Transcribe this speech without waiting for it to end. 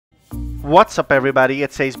What's up everybody,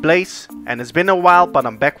 it's Ace Blaze, and it's been a while but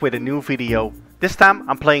I'm back with a new video. This time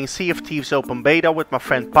I'm playing Sea of Thieves open beta with my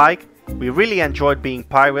friend Pike. We really enjoyed being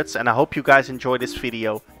pirates and I hope you guys enjoy this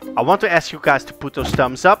video. I want to ask you guys to put those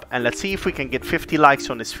thumbs up and let's see if we can get 50 likes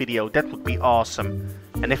on this video, that would be awesome.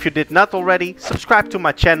 And if you did not already, subscribe to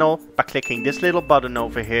my channel by clicking this little button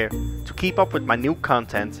over here to keep up with my new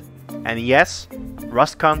content. And yes,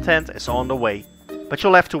 Rust content is on the way, but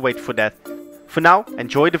you'll have to wait for that. For now,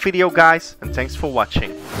 enjoy the video guys, and thanks for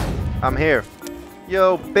watching. I'm here.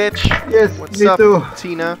 Yo, bitch. Yes, what's me up, too.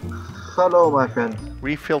 Tina? Hello, my friend.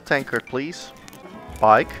 Refill tankard, please.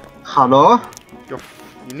 Pike. Hello?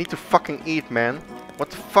 You need to fucking eat, man. What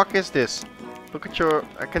the fuck is this? Look at your...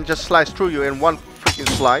 I can just slice through you in one freaking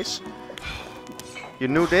slice. You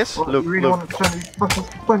knew this? Well, Look, you really look. want to try to be fucking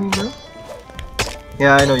funny, man?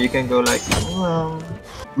 Yeah, I know, you can go like...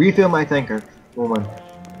 refill my tanker, woman.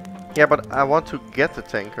 Yeah, but I want to get the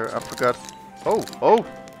tanker. I forgot. Oh, oh.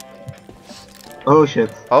 Oh shit.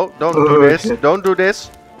 Oh, don't do this. Shit. Don't do this.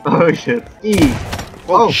 Oh shit. E.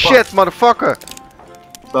 Oh shit, fuck.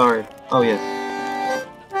 Motherfucker. Sorry. Oh yes.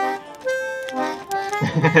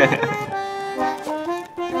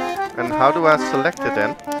 And how do I select it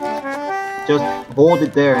then? Just hold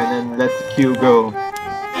it there and then let the queue go.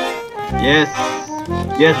 Yes.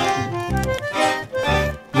 Yes.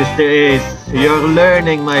 Mr. Ace, you're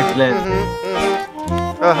learning, my friend.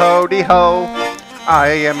 Howdy ho. I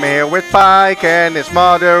am here with Pike and his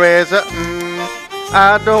mother is a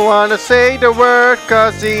I don't wanna say the word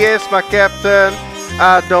cause he is my captain.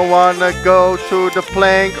 I don't wanna go to the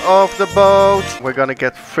plank of the boat. We're gonna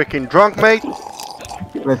get freaking drunk, mate.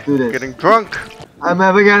 Let's do this. Getting drunk. I'm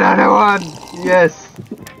having another one. Yes.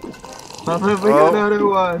 I'm having another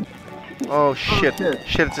one. Oh shit. Oh, shit.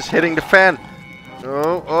 Shit, it's just hitting the fan.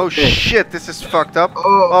 Oh Okay. shit, this is fucked up.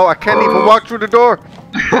 Oh, Oh, I can't even walk through the door.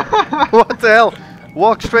 What the hell?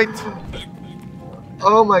 Walk straight.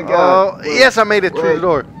 Oh my god. Oh, yes, I made it through the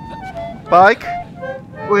door. Pike?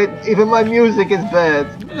 Wait, even my music is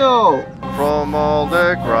bad. No. From all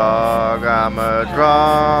the grog, I'm a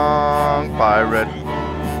drunk pirate.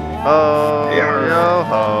 Oh, yo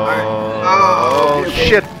ho. Oh, okay.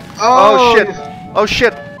 shit. Oh, shit. Oh,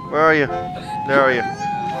 shit. Where are you? There are you.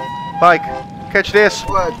 Pike, catch this.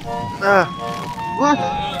 What? What?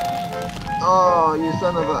 Oh, you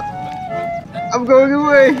son of a... I'm going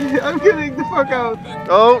away. I'm getting the fuck out.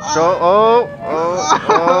 Oh,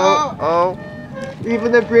 oh.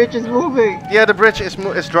 Even the bridge is moving. Yeah, the bridge is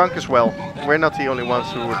drunk as well. We're not the only ones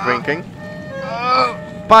who are drinking.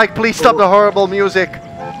 Pike, please stop the horrible music.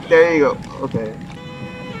 There you go. Okay.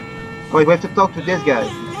 Wait, we have to talk to this guy.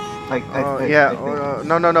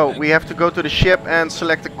 No. We have to go to the ship and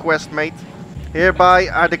select a quest, mate. Hereby,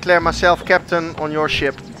 I declare myself captain on your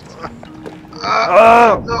ship.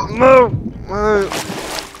 Move!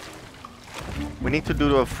 We need to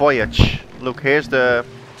do a voyage. Look, here's the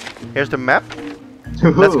map.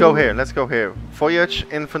 Let's go here. Let's go here. Voyage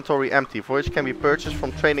inventory empty. Voyage can be purchased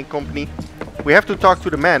from trading company. We have to talk to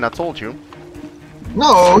the man. I told you.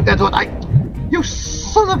 No, that's what I. You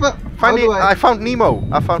son of a. I found Nemo.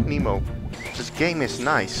 I found Nemo. This game is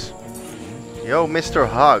nice. Yo, Mr.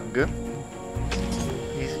 Hug.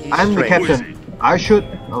 He's I'm the strange. captain. I should.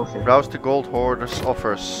 Oh shit. Browse the gold hoarders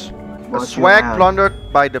offers. What A swag you have?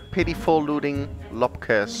 plundered by the pitiful looting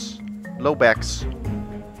lobcats. Lowbacks.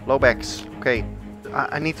 Lowbacks. Okay.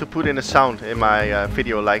 I need to put in a sound in my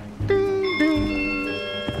video like ding, ding.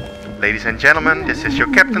 Ladies and gentlemen, this is your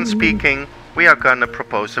captain speaking. We are gonna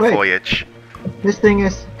propose a voyage. This thing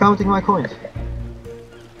is counting my coins.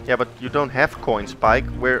 Yeah, but you don't have coins, Pike.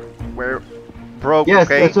 We're broke, Yes,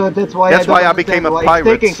 okay? that's why I became a pirate.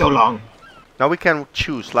 It's taking so long. Now we can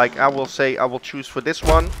choose. Like I will say, I will choose for this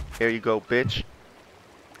one. Here you go, bitch.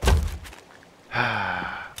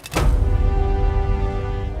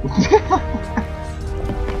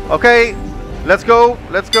 Okay, let's go.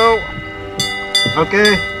 Let's go.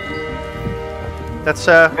 Okay. Let's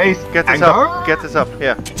Ace, get this anchor? up. Get this up.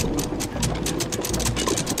 Yeah.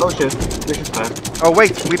 Oh shit. This is bad. Oh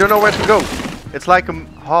wait, we don't know where to go. It's like a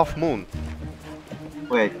half moon.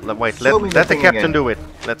 Wait. Wait. Show me Let the thing captain again. do it.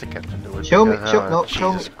 Let the captain do it. Show me. because,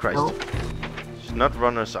 Show me. Jesus Christ. No. It's not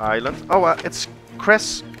Runner's Island. Oh, it's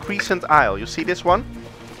Crescent Isle. You see this one?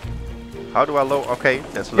 How do I lower? Okay,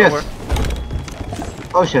 that's lower. Yes.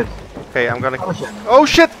 Oh shit. Okay, I'm gonna. Oh shit. Oh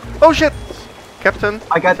shit! Oh shit! Captain,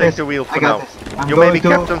 I got take this. the wheel for I got now. this. I'm You may going be to...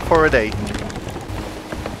 captain for a day.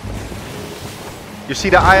 You see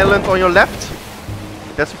the island on your left?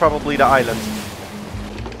 That's probably the island.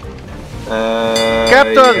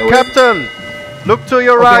 Captain! Yeah, Captain! Look to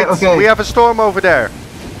your right. We have a storm over there.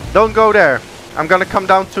 Don't go there. I'm gonna come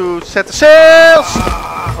down to set the sails!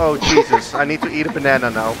 Oh Jesus, I need to eat a banana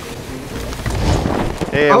now.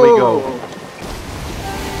 Here we go.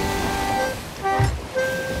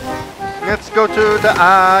 Let's go to the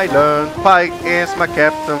island. Pike is my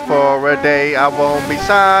captain for a day. I won't be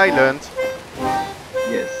silent.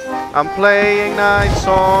 Yes. I'm playing nice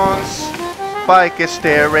songs. Pike is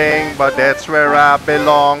steering, but that's where I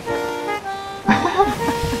belong.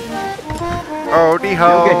 Oh, the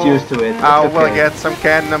ho. You'll get used to it. I will get some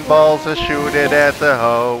cannonballs and shoot it at the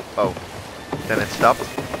hoe. Oh, then it stopped.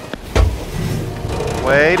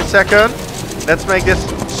 Wait a second. Let's make this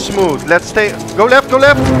smooth. Let's stay. Go left, go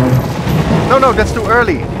left. No, no, that's too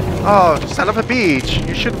early. Oh, son of a beach.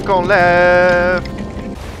 You should have gone left.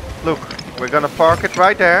 Look, we're gonna park it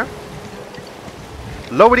right there.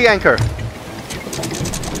 Lower the anchor.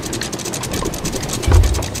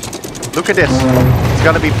 Look at this. It's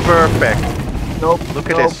gonna be perfect. Nope. Look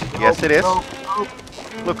at this. Yes, it is. Nope.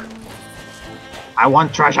 Look. I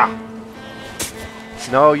want treasure.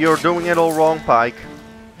 No, you're doing it all wrong, Pike.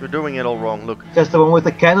 You're doing it all wrong. Look. Just the one with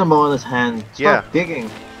the cannonball in his hand. Stop digging.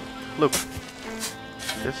 Look.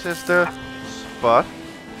 This is the spot.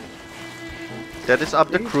 That is up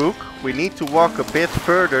the crook. We need to walk a bit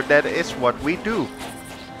further. That is what we do.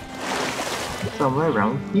 Somewhere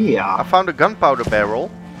around here. I found a gunpowder barrel.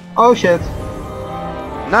 Oh shit.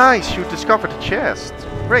 Nice, you discovered a chest.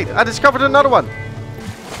 Great, I discovered another one.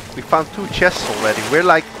 We found 2 chests already.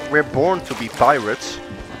 We're born to be pirates.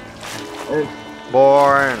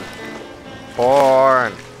 Born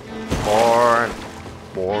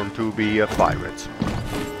to be a pirate.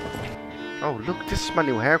 Oh look, this is my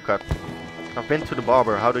new haircut. I've been to the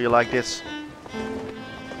barber. How do you like this?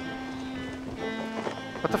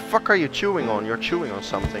 What the fuck are you chewing on? You're chewing on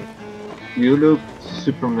something. You look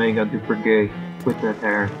super mega duper gay with that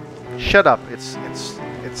hair. Shut up. It's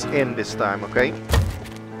in this time, okay?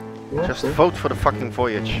 Yeah, Just sure. vote for the fucking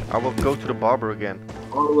voyage. I will go to the barber again.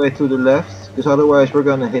 All the way to the left, because otherwise we're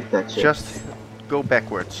gonna hit that shit. Just go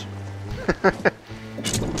backwards.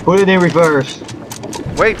 Put it in reverse.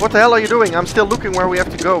 Wait, what the hell are you doing? I'm still looking where we have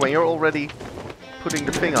to go and you're already putting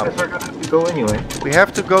the thing up. We're gonna have to go anyway. We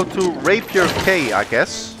have to go to Rapier Cay, I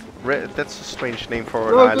guess. That's a strange name for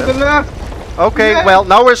an Go island. to the left! Okay, Yeah. well,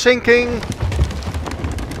 now we're sinking.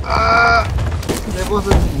 That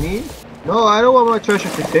wasn't me. No, I don't want my treasure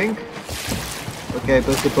to sink. Okay,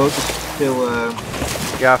 but the boat is still...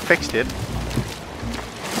 Yeah, I fixed it.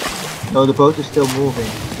 No, the boat is still moving.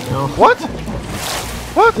 You know? What?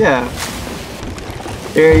 What? Yeah.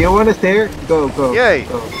 Here, you want to steer? Go, go. Yay.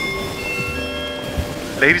 Go.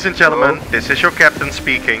 Ladies and gentlemen, this is your captain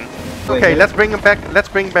speaking. Okay, let's bring him back. Let's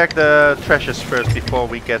bring back the treasures first before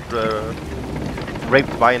we get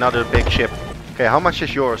raped by another big ship. Okay, how much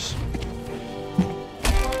is yours?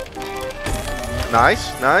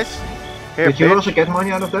 Nice, nice. Here, Did you bitch. also get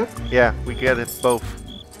money out of that? Yeah, we get it both.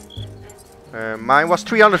 Mine was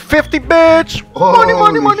 350, bitch! Oh, Money,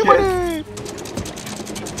 money, money, shit. money!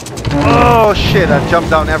 Oh shit, I jumped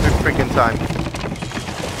down every freaking time.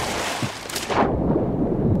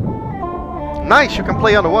 Nice, you can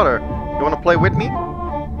play underwater. You wanna play with me?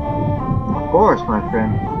 Of course, my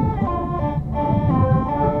friend.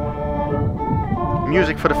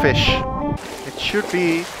 Music for the fish. It should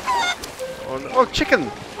be... Oh,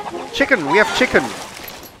 chicken! Chicken, we have chicken!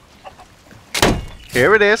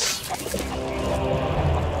 Here it is.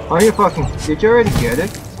 Are you fucking... Did you already get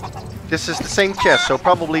it? This is the same chest, so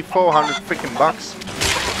probably 400 freaking bucks.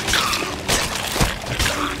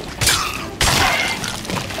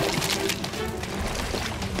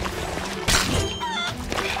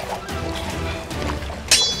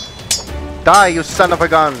 Die, you son of a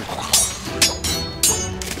gun!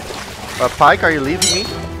 Pike, are you leaving me?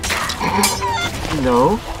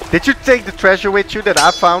 No. Did you take the treasure with you that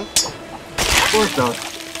I found? Of course not.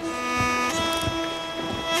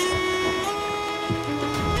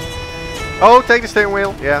 Oh, take the steering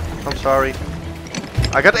wheel. Yeah, I'm sorry.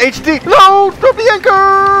 I got HD. No, drop the anchor.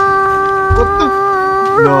 What the?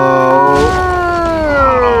 No.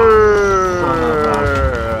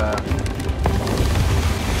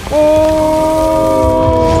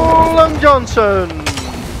 Oh, Long Johnson.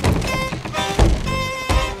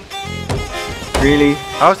 Really?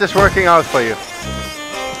 How's this working out for you?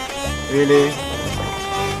 Really?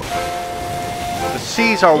 The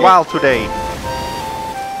seas are wild today.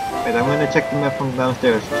 Wait, I'm gonna check the map from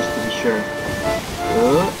downstairs just to be sure.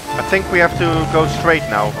 I think we have to go straight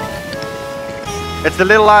now. It's the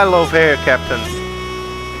little isle over here, Captain.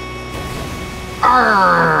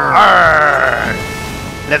 Arrgh. Arrgh.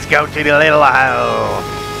 Let's go to the little isle.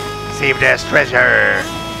 See if there's treasure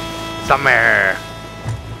somewhere.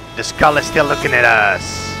 The skull is still looking at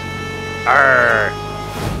us. Arr.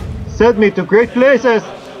 Send me to great places.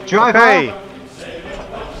 Drive Okay.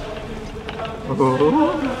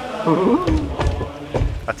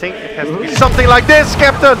 I think it has to be something like this,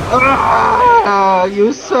 Captain. Ah,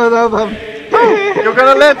 you son of a... You're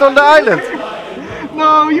gonna land on the island.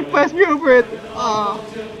 No, you passed me over it. Ah.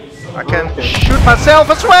 I can shoot myself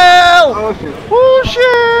as well. Oh shit. Oh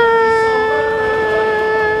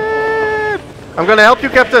shit! I'm gonna help you,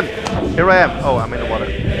 Captain. Here I am. Oh, I'm in the water.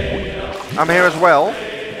 I'm here as well.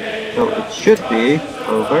 So it should be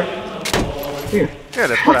over here. Yeah,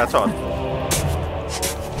 that's what I thought.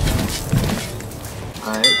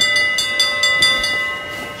 Alright.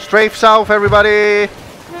 Strafe south, everybody.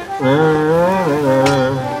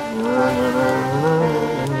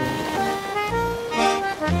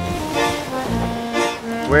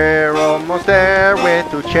 We're almost there with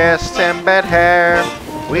 2 chests and bad hair.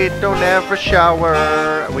 We don't have a shower,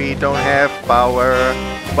 we don't have power,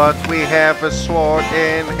 but we have a sword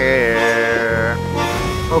in here.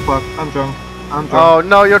 Oh fuck, I'm drunk. I'm drunk. Oh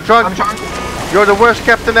no, you're drunk. I'm drunk. You're the worst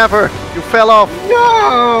captain ever. You fell off.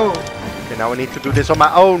 No! Okay, now I need to do this on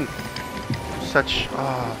my own.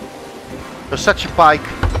 You're such a pike,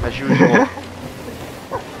 as usual.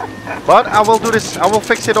 But I will do this, I will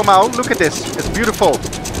fix it on my own. Look at this, it's beautiful.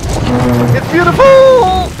 It's beautiful!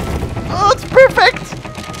 Oh, it's perfect!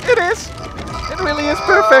 It is! It really is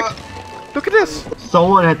perfect! Look at this!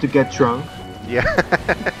 Someone had to get drunk. Yeah,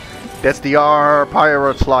 that's the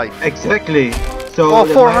pirate's life. Exactly. So Oh,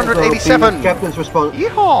 that 487. might as well be Captain's responsibility.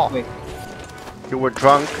 Yeehaw! Wait. You were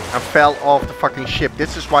drunk and fell off the fucking ship.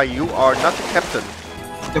 This is why you are not the captain.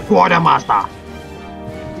 The quartermaster.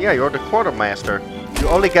 Yeah, you're the quartermaster. You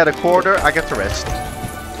only get a quarter, I get the rest.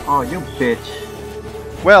 Oh, you bitch.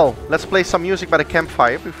 Well, let's play some music by the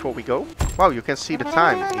campfire before we go. Wow, you can see the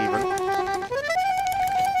time even.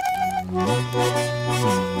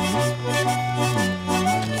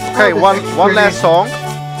 Okay, one last song.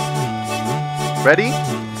 Ready?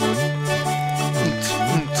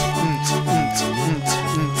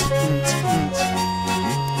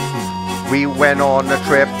 We went on a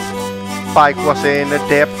trip. Pike was in a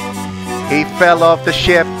dip. He fell off the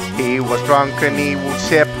ship. He was drunk and he would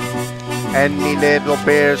sip any little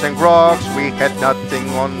beers and grogs. We had nothing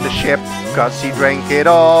on the ship, cause he drank it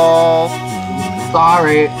all.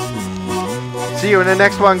 Sorry. See you in the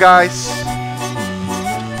next one, guys.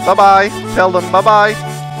 Bye bye. Tell them bye bye.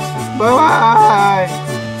 Bye bye.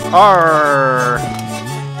 Arr.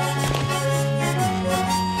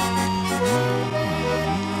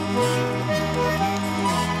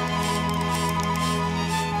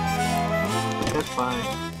 That's fine.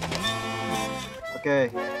 Okay.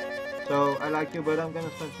 So I like you, but I'm gonna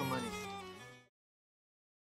spend some money.